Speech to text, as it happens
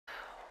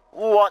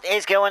What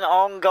is going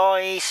on,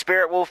 guys?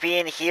 Spirit Wolf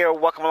Ian here.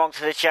 Welcome along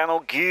to the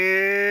channel.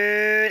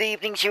 Good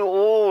evening to you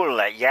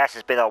all. Yes,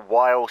 it's been a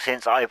while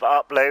since I've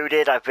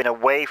uploaded. I've been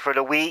away for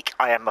the week.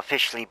 I am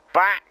officially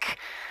back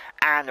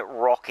and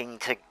rocking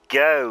to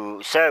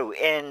go. So,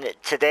 in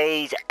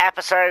today's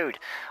episode,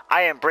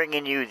 I am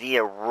bringing you the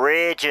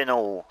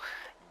original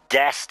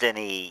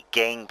Destiny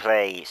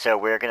gameplay. So,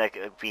 we're going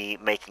to be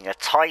making a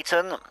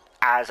Titan,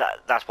 as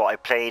that's what I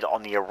played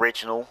on the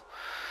original.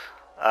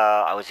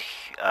 I was,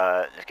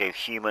 let's go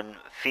human,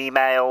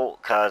 female,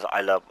 because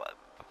I love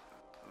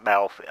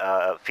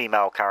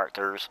female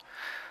characters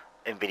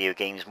in video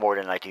games more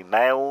than I do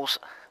males.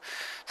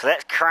 So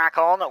let's crack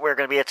on. We're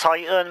going to be a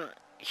Titan,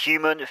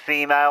 human,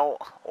 female.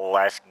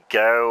 Let's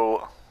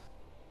go.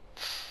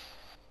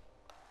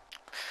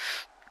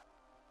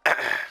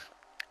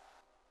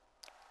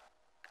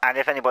 And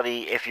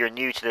if you're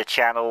new to the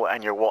channel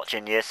and you're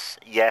watching this,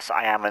 yes,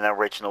 I am an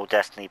original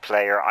Destiny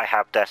player. I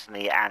have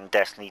Destiny and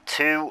Destiny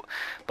 2,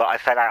 but I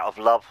fell out of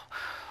love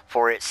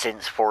for it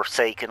since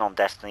Forsaken on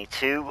Destiny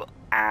 2.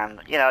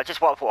 And, you know, I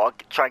just want to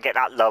try and get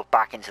that love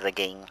back into the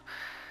game.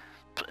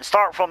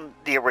 Start from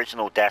the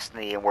original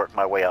Destiny and work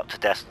my way up to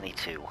Destiny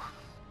 2.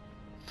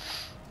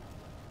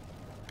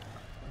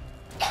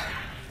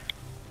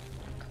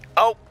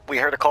 Oh, we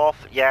heard a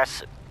cough,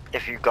 yes.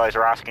 If you guys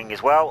are asking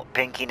as well,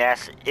 Pinky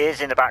Ness is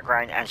in the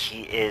background and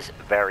she is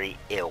very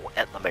ill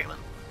at the moment.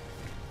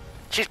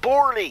 She's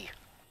poorly!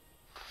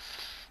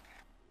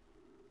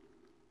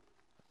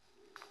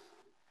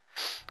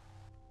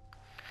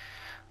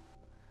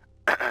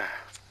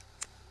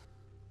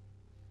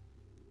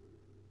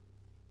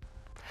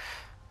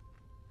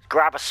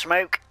 Grab a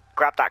smoke,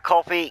 grab that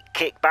coffee,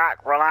 kick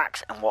back,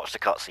 relax and watch the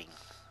cutscene.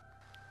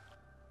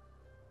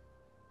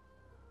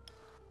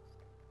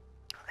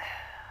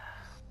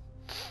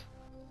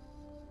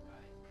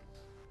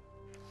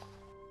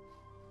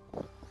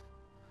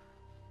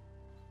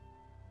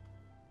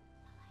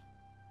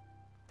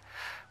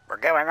 We're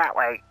going that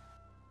way,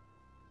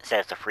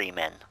 says the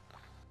Freemen.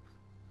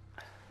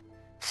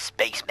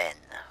 Spacemen.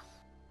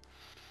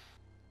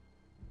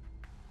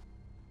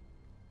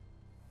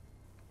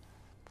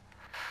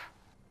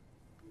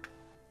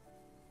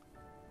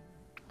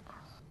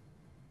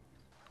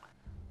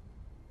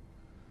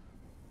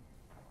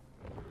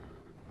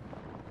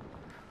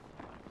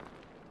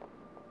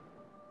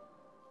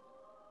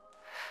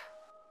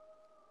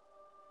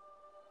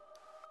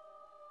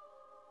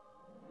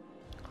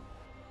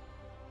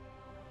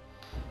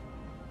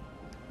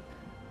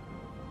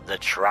 The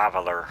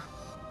Traveler.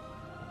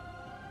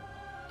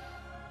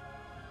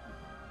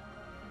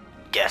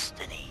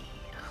 Destiny.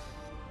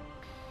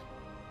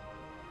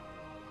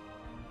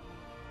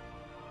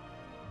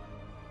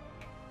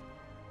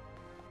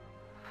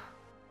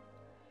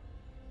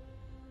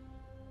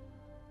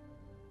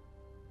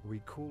 We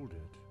called it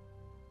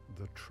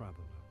the Traveler,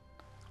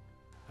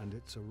 and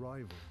its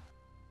arrival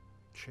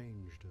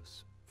changed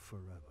us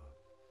forever.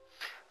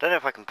 Don't know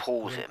if I can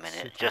pause it a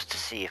minute just to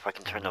see if I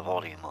can turn the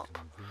volume up.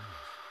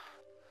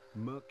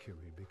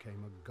 Mercury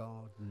became a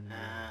garden.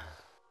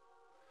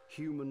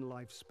 Human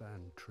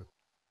lifespan tripled.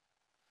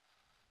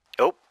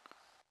 Oh,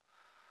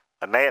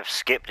 I may have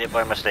skipped it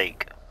by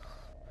mistake.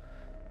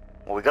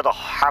 Well, we got a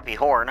happy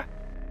horn.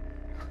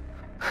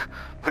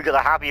 We got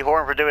a happy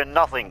horn for doing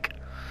nothing.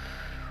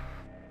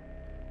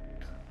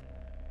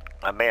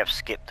 I may have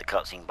skipped the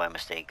cutscene by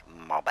mistake.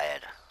 My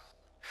bad.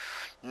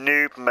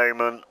 Noob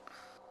moment.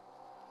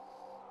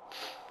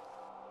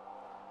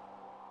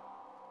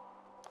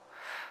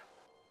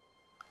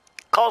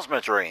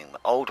 Cosmodrome,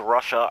 Old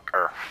Russia,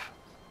 Earth.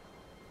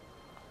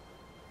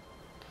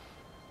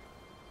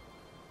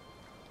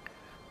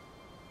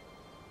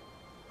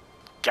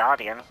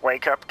 Guardian,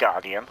 wake up,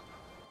 Guardian.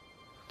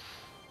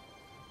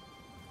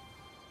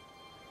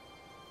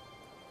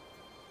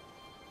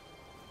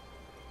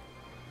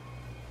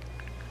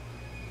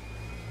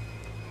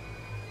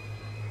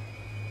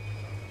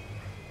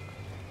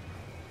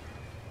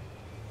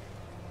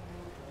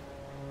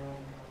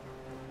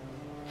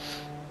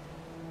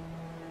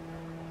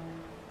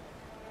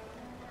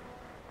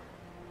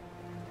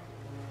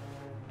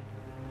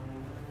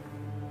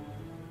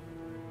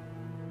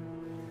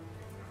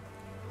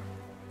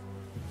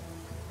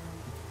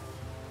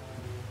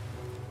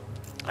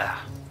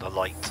 Ah, the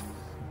light.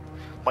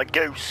 My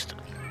ghost.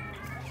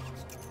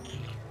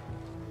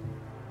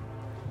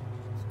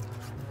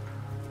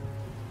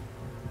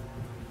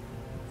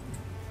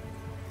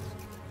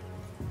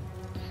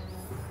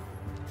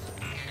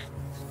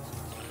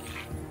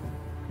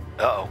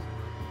 Uh-oh.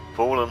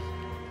 Fallen.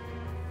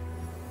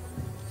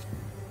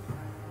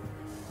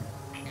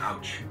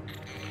 Ouch.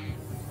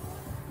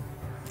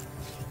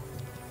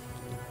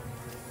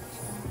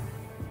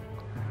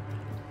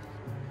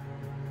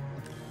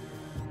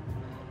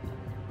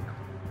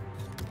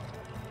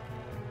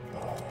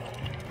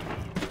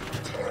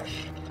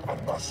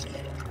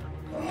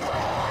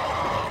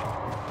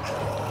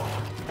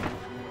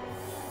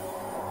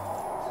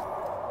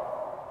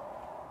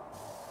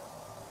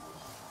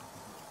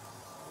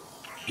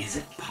 Is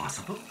it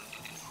possible?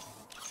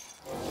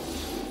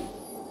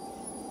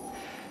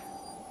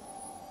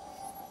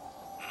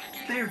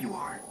 There you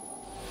are.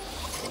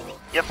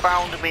 You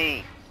found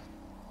me.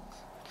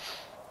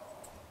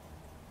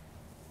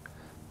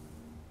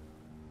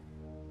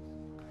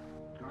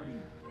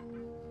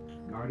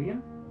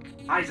 Guardian?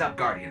 Eyes up,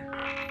 Guardian.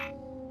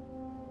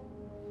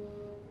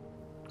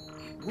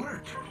 It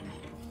worked.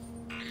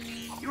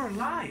 You're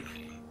alive.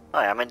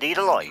 I am indeed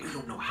You alive.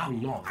 don't know how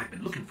long I've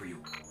been looking for you.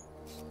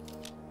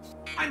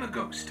 I'm a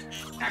ghost.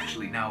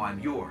 Actually, now I'm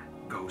your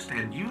ghost.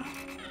 And you?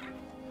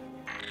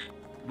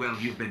 Well,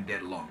 you've been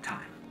dead a long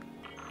time.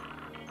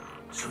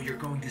 So you're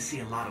going to see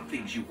a lot of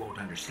things you won't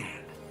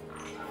understand.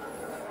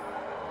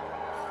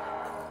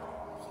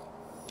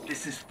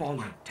 This is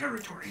fallen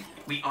territory.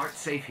 We aren't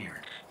safe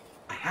here.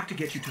 I have to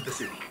get you to the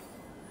city.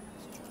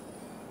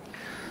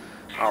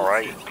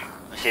 Alright.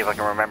 Let's see if I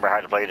can remember how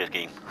to play this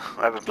game.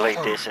 I haven't played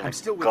this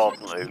in God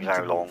knows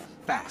how long.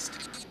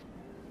 Fast.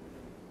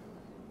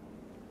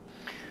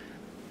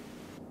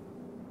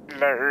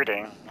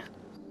 Loading.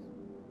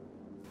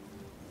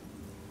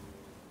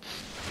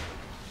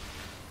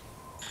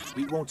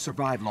 We won't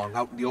survive long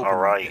out in the open like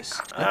Alright. this.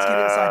 Let's get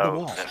inside the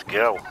wall. Let's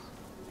go.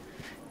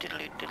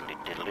 Diddly diddly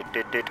diddly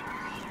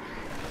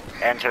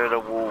diddly. Enter the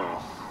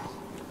wall.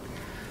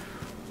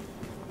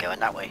 Going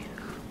that way.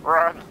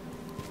 Run!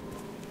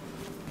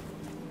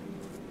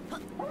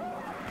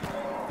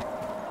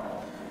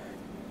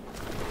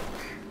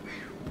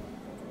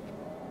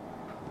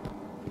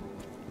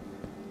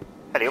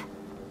 Hello.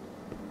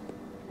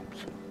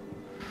 Oops.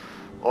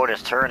 Oh,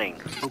 it's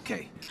turning.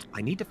 Okay,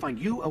 I need to find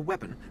you a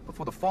weapon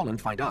before the Fallen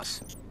find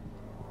us.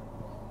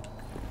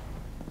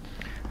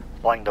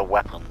 Find a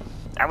weapon.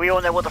 And we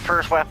all know what the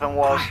first weapon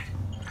was.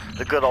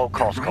 The good old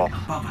Costco.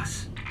 Right above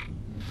us.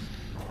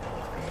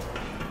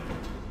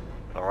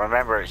 But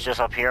remember, it's just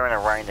up here and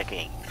around the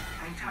gate.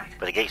 Hang tight.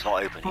 But the gate's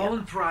not open yet.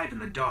 Fallen thrive in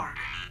the dark.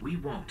 We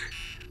won't.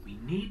 We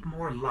need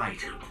more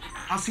light.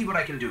 I'll see what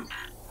I can do.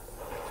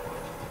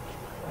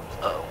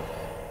 Uh-oh.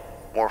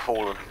 More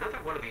fallen. Another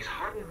one of these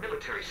hardened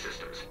military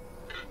systems.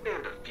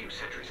 And a few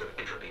centuries of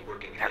entropy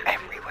working They're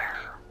against it. everywhere.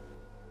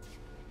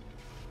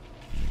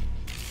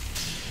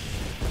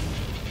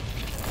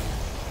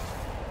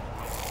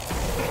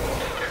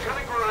 They're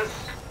coming for us.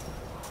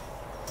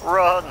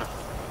 Run!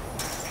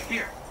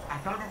 Here, I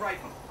found a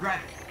rifle. Grab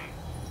it.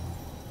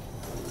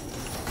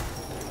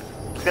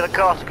 Get a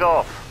Costco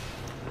off.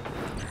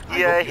 I hope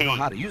you know Yay!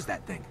 how to use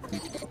that thing.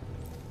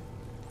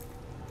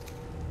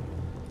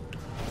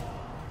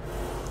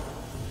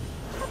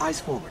 Eyes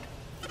forward.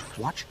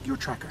 Watch your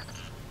tracker.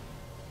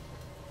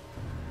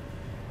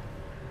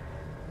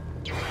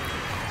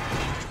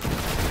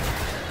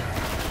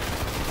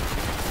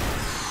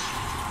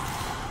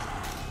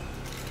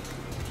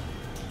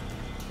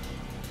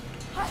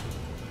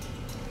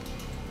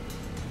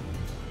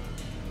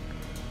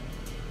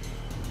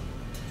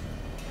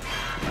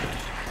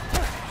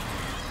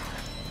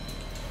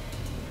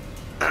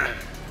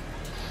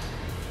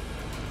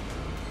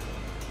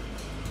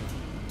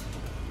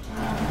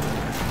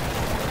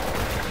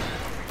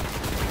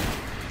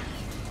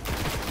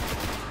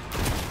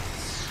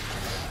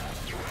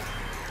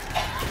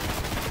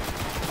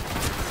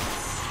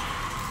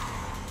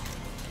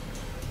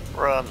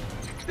 Run.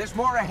 There's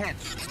more ahead.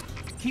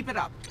 Keep it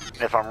up.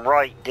 If I'm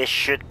right, this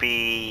should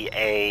be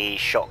a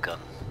shotgun.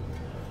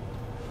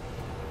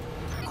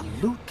 A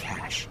loot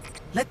cache.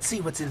 Let's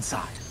see what's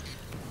inside.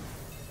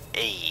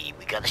 Hey,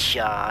 we got a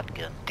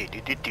shotgun. Do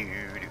do do do.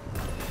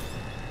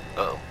 Uh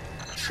oh.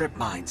 Trip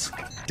mines.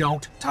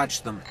 Don't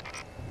touch them.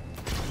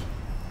 Can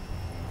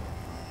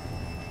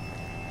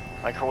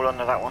I crawl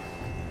under that one?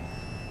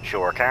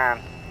 Sure can.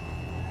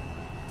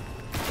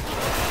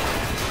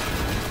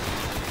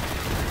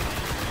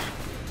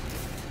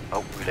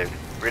 Oh, reload.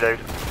 Reload.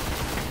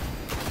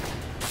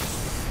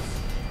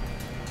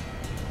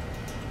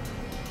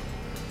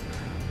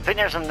 I think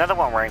there's another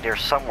one around there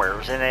somewhere. It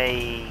was in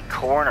a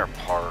corner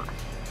part.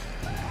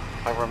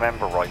 If I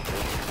remember rightly.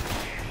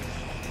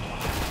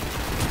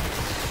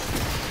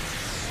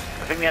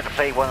 I think we had to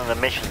play one of the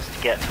missions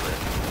to get to it.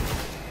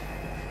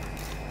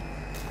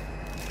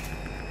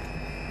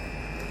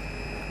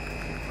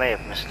 May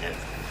have missed it.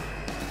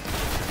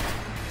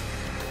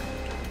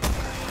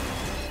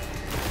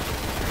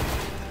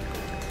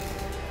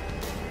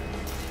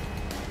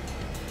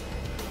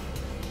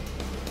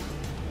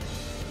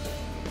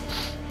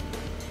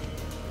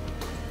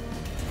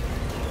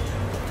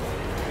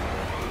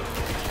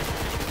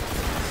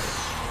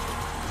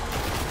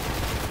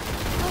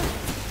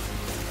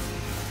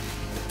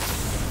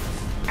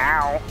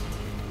 Ow.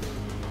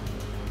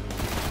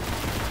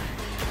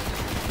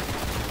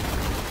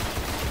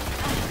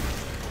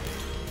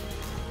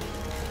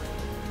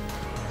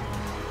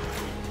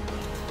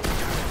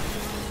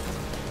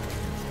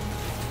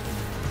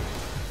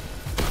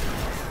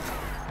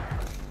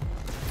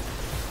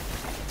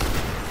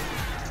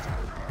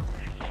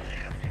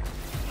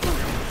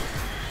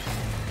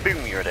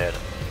 Boom, you're dead.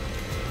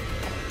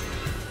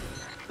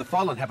 The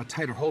Fallen have a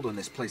tighter hold on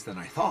this place than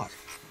I thought.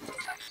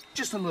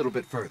 Just a little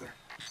bit further.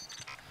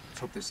 Let's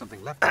hope there's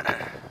something left in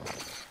there.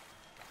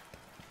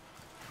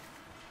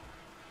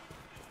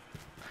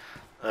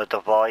 A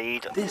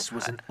divide. This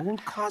was an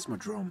old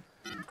cosmodrome.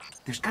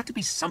 There's got to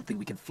be something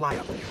we can fly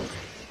up here.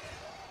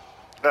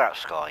 That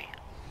sky.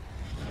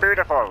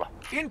 Beautiful.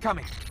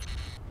 Incoming!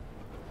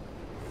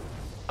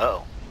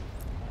 Uh-oh.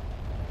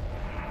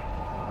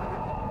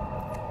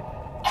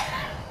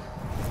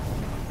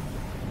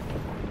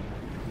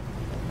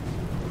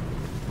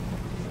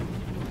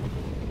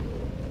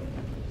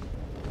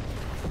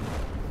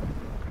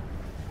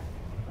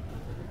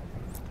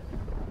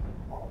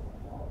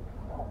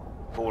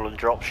 Fallen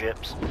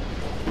dropships.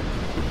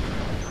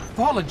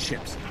 Fallen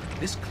ships!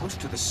 This close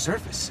to the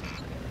surface.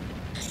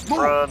 Move!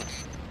 Run.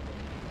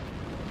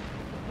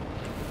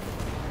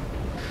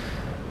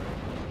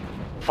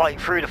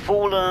 Fight through the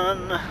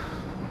fallen.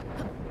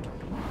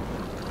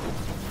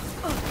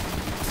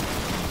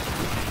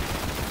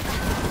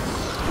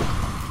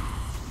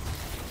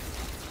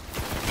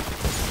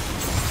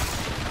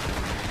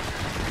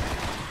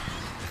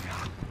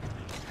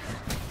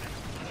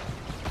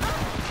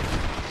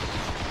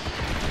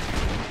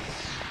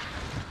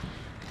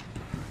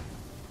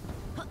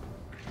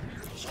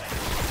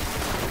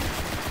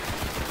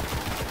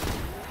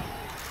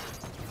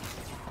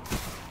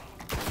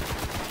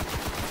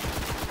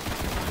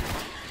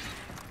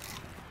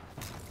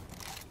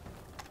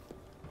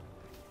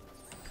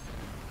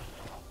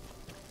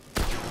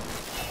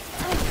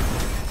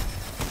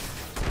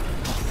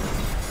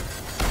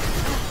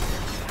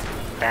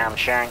 Damn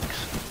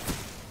Shanks.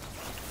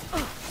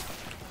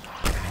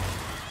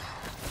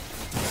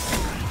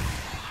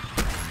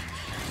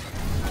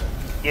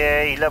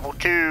 Yay, level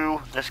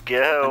 2. Let's I'm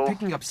go.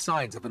 picking up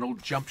signs of an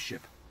old jump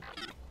ship.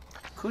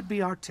 Could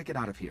be our ticket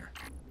out of here.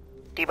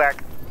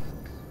 D-back.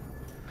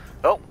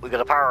 Oh, we got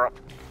a power up.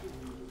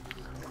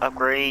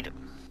 Upgrade.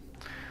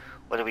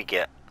 What do we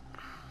get?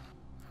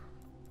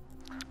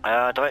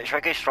 Should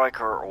I go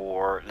striker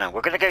or... No,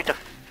 we're going to go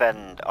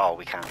defend... Oh,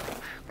 we can't.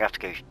 We have to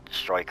go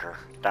striker.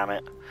 Damn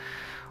it.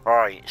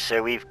 Alright,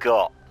 so we've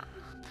got...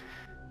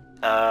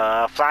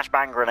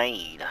 flashbang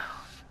grenade.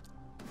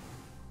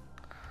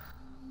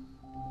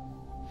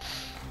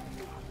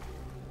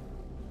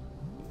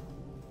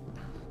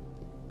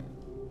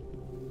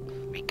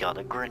 We got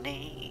a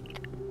grenade.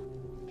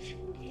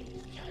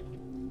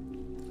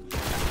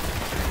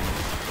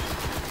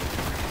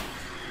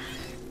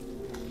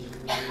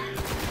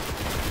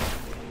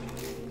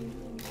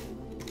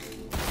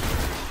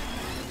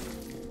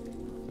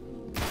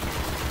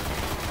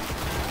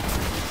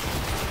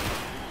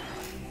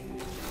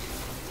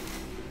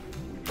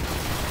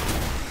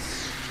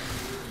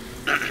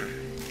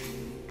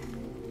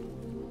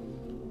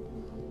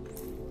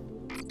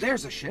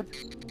 There's a ship.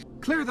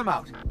 Clear them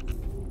out.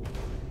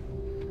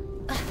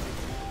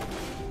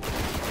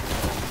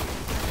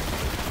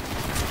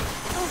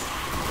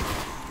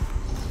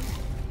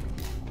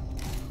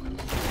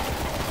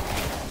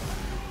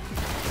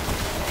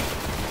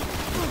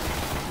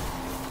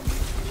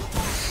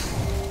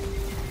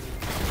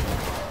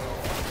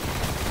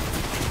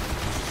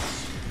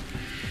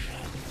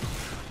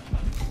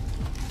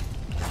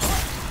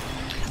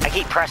 I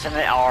keep pressing the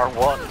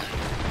R1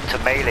 to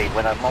melee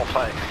when I'm not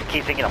playing. I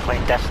keep thinking I'm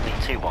playing Destiny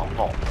 2, but I'm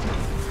not.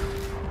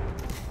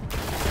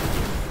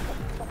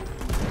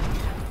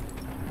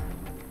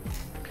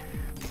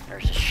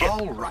 There's a ship.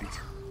 All right.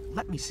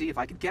 Let me see if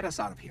I can get us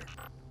out of here.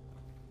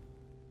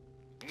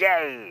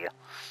 Yay!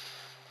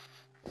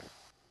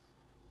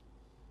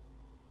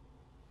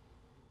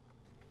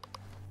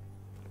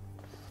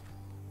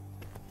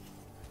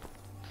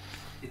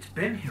 It's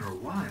been here a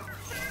while.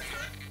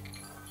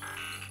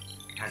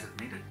 Hasn't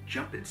made a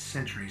jump in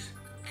centuries.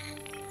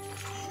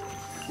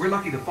 We're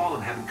lucky the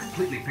Fallen haven't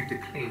completely picked it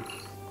clean.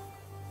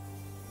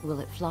 Will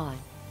it fly?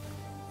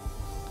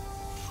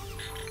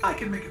 I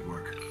can make it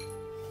work.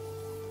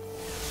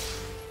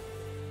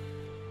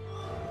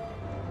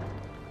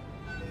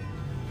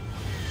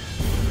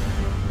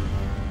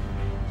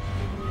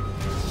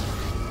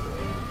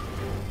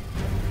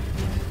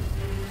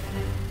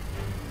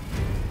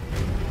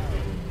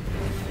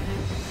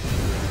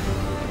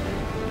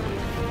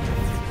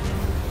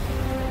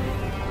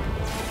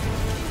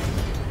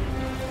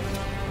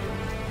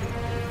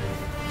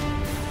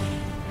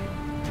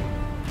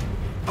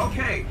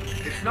 Okay,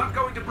 it's not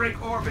going to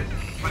break orbit,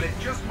 but it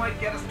just might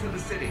get us to the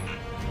city.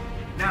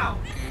 Now,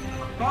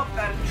 above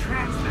that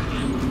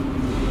transmitter.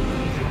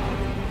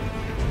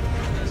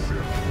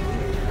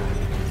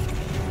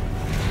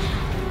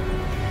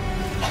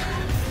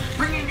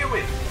 Bringing you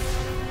in.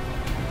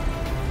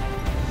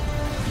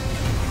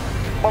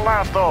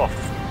 Blast off!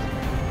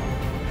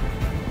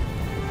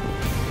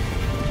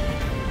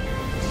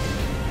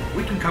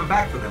 We can come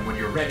back for them when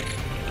you're ready.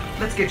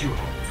 Let's get you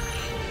home.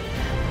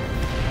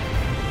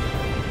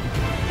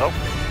 Oh.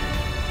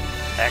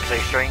 X-Ray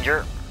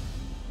Stranger.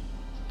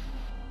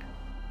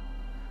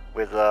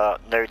 With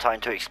no time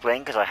to explain,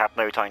 because I have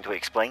no time to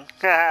explain.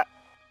 Get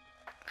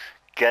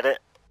it?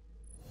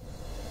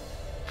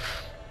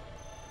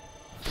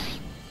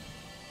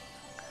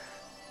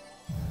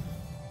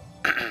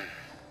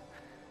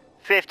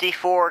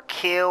 "54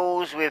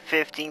 kills with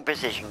 15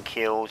 precision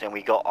kills, and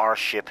we got our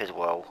ship as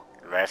well.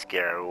 Let's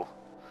go."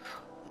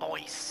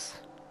 Nice.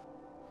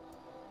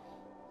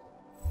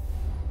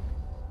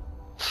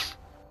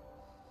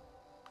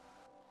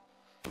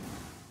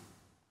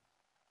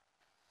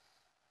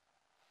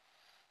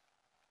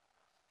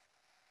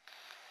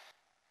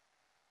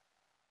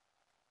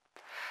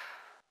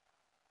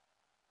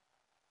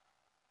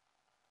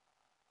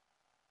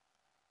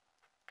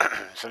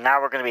 So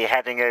now we're going to be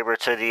heading over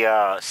to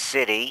the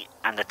city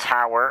and the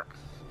tower.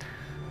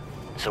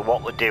 So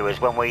what we'll do is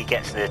when we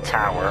get to the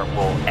tower,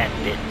 we'll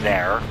end it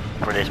there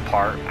for this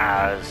part,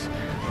 as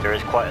there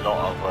is quite a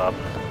lot of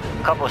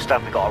a couple of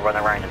stuff we got to run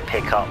around and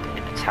pick up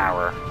in the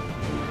tower.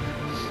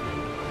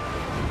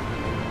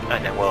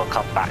 And then we'll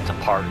come back to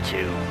part 2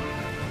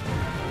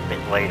 a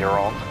bit later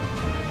on.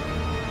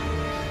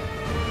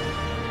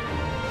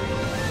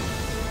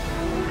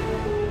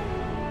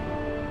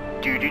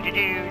 Do do do do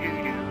do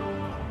do.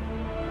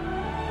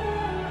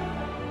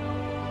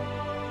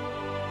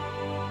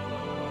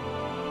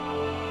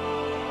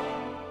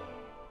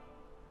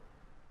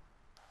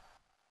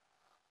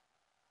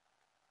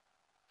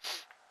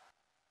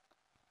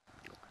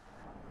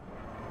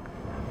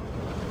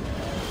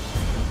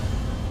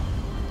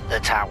 The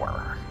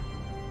tower.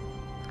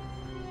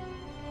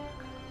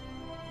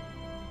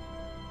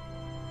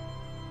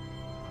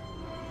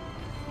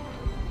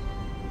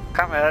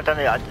 Can't remember, I don't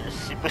know.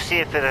 We'll see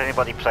if there's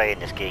anybody playing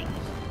this game.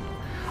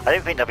 I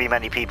don't think there'll be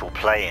many people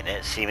playing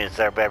it, seeing as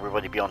there'll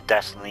everybody be on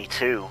Destiny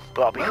 2.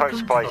 But I'll be quite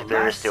surprised if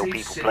there is still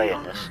people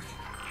playing this.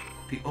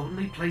 The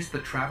only place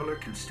the Traveler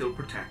can still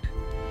protect.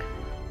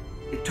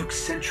 It took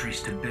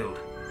centuries to build.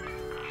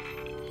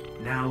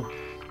 Now,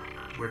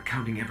 we're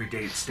counting every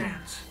day it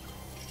stands.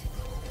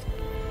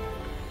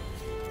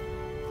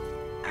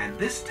 And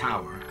this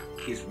tower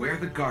is where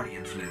the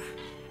Guardians live.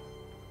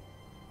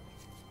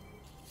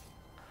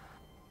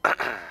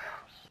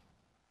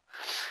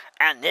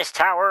 And this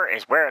tower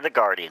is where the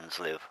Guardians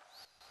live.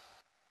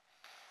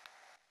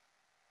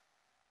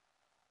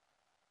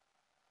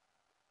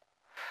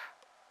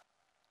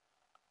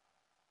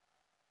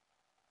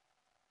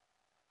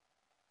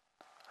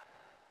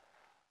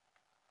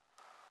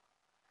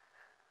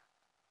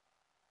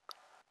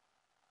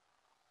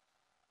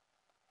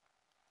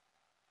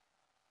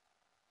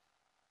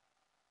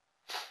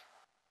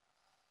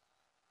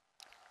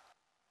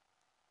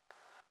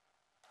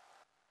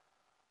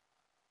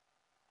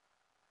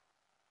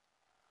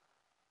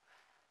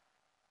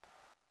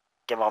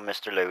 Come on,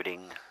 Mr.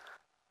 Loading.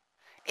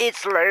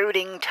 It's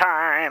loading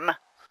time!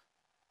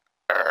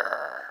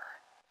 Urgh.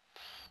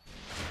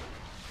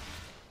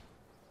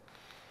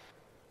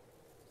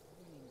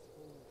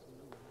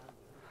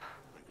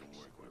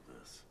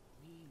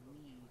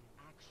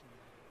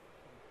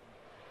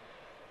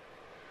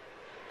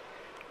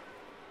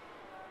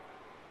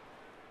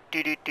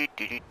 Do do do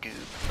do do do.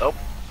 Oh,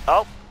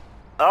 oh,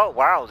 oh!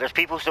 Wow, there's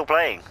people still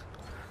playing.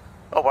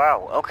 Oh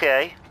wow,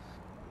 okay.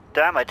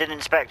 Damn, I didn't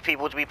expect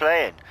people to be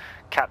playing.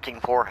 Captain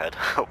Forehead,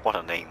 what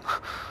a name.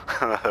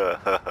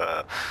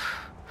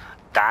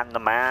 Dan the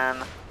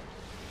man.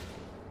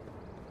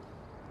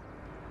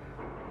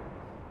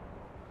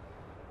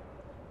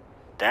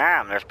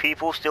 Damn, there's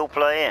people still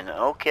playing.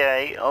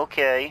 Okay,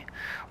 okay.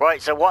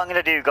 Right, so what I'm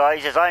going to do,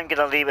 guys, is I'm going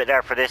to leave it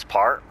there for this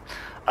part.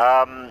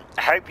 I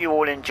hope you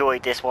all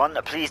enjoyed this one.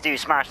 Please do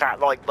smash that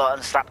like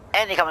button, slap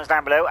any comments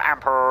down below, and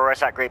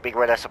press that great big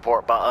red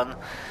support button.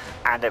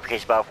 And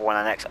notification bell for when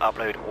the next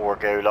upload or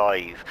go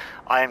live.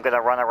 I am going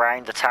to run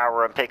around the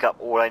tower and pick up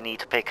all I need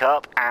to pick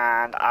up,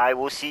 and I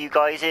will see you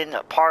guys in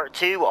part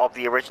 2 of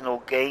the original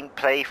game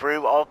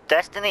playthrough of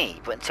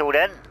Destiny. But until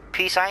then,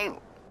 peace out.